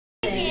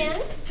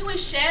we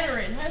shatter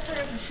it? Let's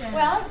hurry up and shatter it.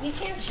 Well, you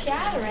can't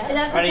shatter it.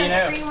 How do you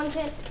know?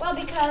 Well,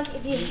 because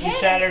if you hit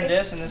shattered it,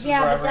 this and this was yeah,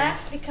 rubbery. but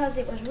that's because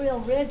it was real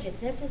rigid.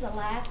 This is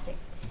elastic.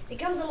 It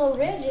becomes a little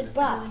rigid,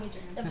 but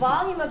the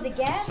volume of the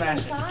gas Smash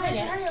it. inside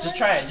it. Just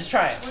try it. Just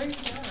try it.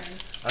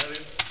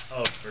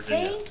 Oh,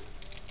 Virginia. See?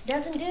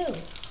 Doesn't do.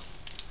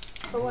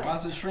 For what? Why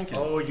is it shrinking?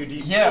 Oh, you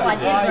deep. Oh, I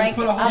did break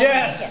it. I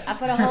Yes. break it. I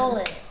put a hole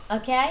in it.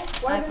 Okay?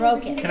 I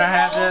broke it. Can I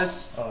have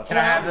this? Can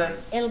I have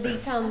this? It'll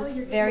become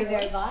very,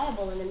 very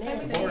viable in a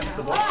minute.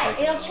 Alright,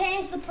 it'll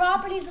change the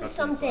properties of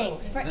some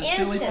things. For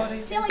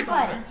instance, silly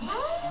putty.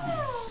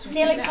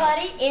 Silly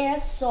putty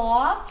is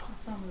soft,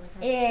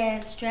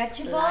 is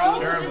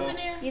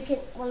stretchable. You can,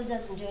 well, it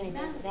doesn't do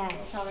anything with that.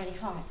 It's already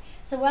hard.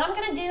 So what I'm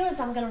going to do is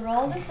I'm going to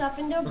roll this up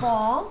into a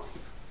ball.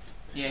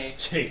 Yay.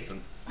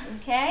 Jason.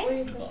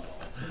 Okay?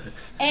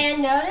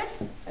 And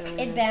notice,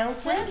 it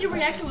bounces. What if you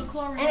reacted with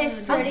chlorine? And it's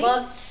pretty. I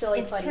love silly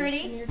It's putty.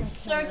 pretty,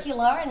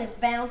 circular, and it's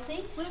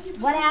bouncy.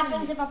 What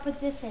happens if I put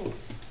this in?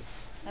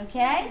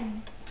 Okay?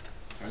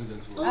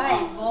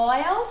 Alright,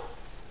 boils.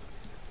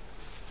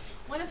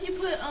 What if you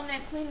put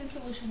that cleaning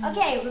solution in?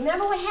 Okay,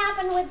 remember what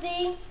happened with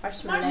the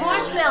Marshmallow.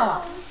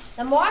 marshmallow?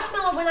 The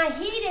marshmallow, when I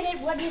heated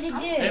it, what did it do?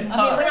 It When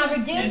puffed. I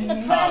reduced the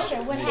It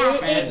pressure, what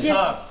happened? It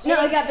puffed.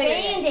 No, it got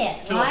bigger.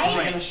 expanded,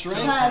 right?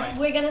 Because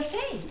we're going to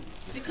see.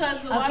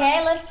 Because the water.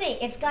 Okay, let's see.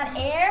 It's got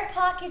air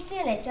pockets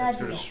in it,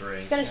 doesn't it?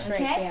 It's gonna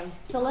shrink, Okay, yeah.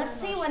 so let's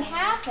see what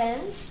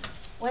happens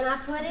when I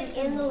put it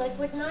in the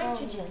liquid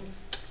nitrogen.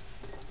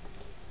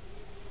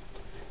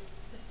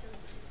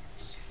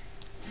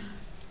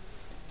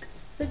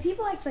 So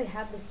people actually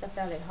have this stuff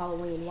out at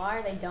Halloween. Why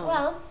are they don't?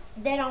 Well,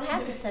 they don't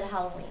have this at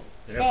Halloween.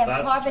 They They have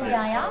have plastic carbon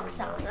at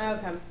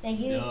dioxide. Okay.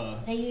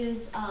 They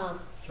use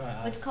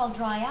what's called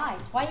dry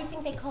ice. Why do you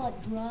think they call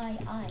it dry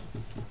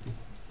ice?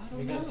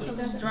 Because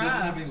it's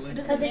dry.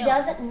 Because it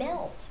doesn't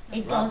melt.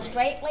 It goes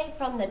straightly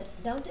from the,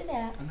 don't do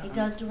that. It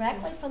goes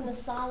directly from the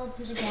solid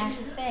to the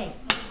gaseous phase.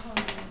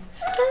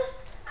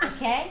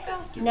 Okay?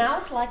 Now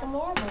it's like a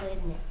marble,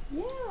 isn't it?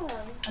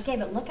 Yeah. Okay,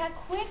 but look how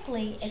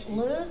quickly it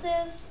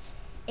loses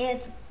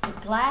its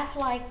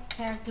glass-like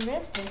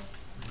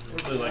characteristics.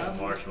 Probably like a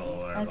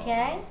marshmallow.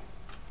 Okay?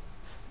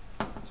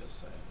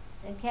 Just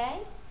saying. Okay?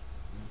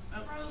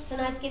 So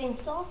now it's getting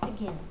soft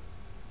again.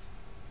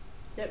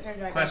 So it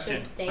turns right Question.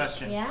 back to state.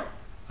 Question. Yeah?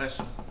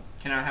 Question.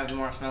 Can I have the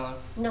marshmallow?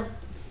 No.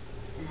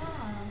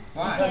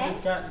 Why? Okay.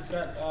 It's got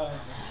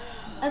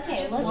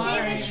Okay, let's see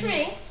if it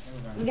shrinks.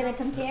 We're going to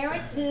compare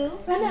it to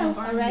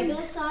a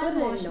regular size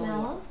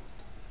marshmallow.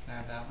 Can I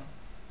have that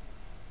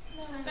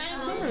one?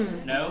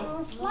 Same. No?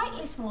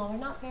 Slightly smaller,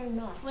 not very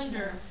much.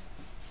 Slender.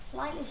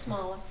 Slightly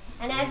smaller.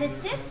 And as it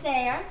sits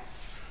there,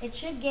 it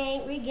should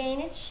regain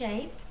its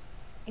shape.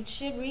 It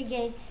should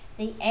regain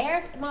the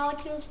air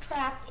molecules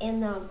trapped in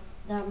the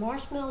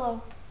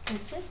marshmallow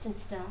consistent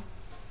stuff.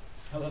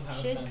 I love how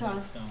it Should sounds come.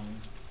 like stone.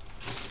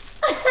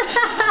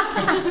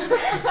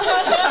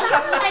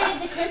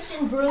 Related to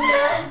Christian Bruno.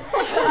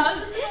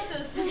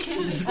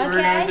 Did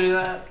Bruno do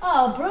that?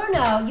 Oh,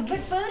 Bruno, you put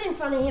food in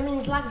front of him and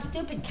he's like a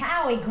stupid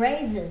cow, he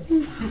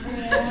grazes.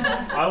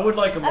 I would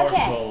like a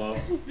marshmallow.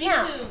 Me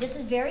Now, too. this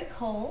is very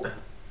cold.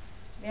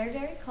 Very,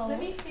 very cold. Let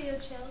me feel,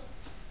 Chelsea.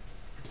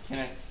 Can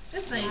I?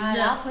 This ain't Alright,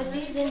 I'll nothing. put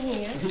these in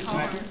here.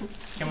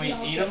 Can we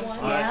eat them?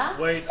 Yeah.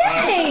 Wait.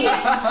 Hey!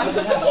 Does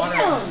it have water in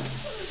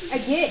it? I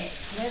get.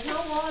 There's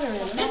no water in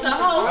them. It's a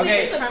whole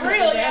Okay. it's a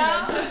grill,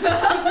 y'all.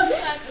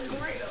 It's like a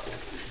grill.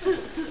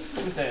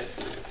 Who's it?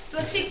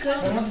 Look, she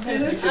cooked. I know.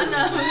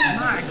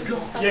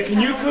 Yeah,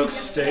 can you cook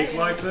steak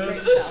like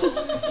this?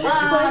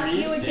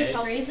 You would just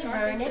freeze and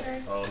burn it.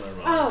 Oh, never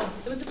mind. Oh.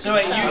 So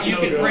wait, you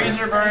can freeze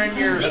or burn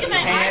your You can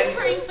make ice hand.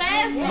 cream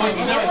fast. Yeah, and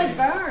it would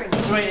burn.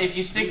 So wait, if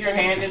you stick your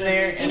hand in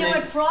there You and know what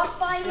then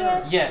frostbite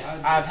is?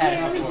 yes, I've had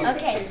it before.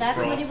 Okay, that's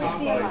what it would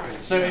feel like.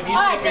 So if you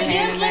Alright, stick your they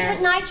hand use in there,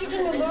 liquid nitrogen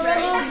to lure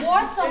little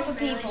warts over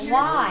people.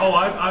 Why? Oh,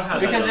 I've had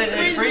because that.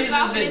 it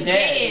freezes it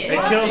dead. It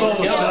kills all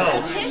the Kills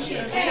cells. The tissue.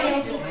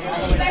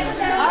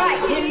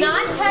 Alright, do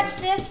not touch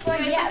this for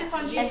yet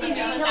until it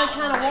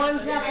kind of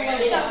warms up a little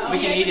bit. We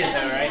can eat it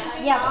though, right?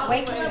 Yeah,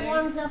 wait till it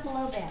warms up a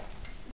little bit.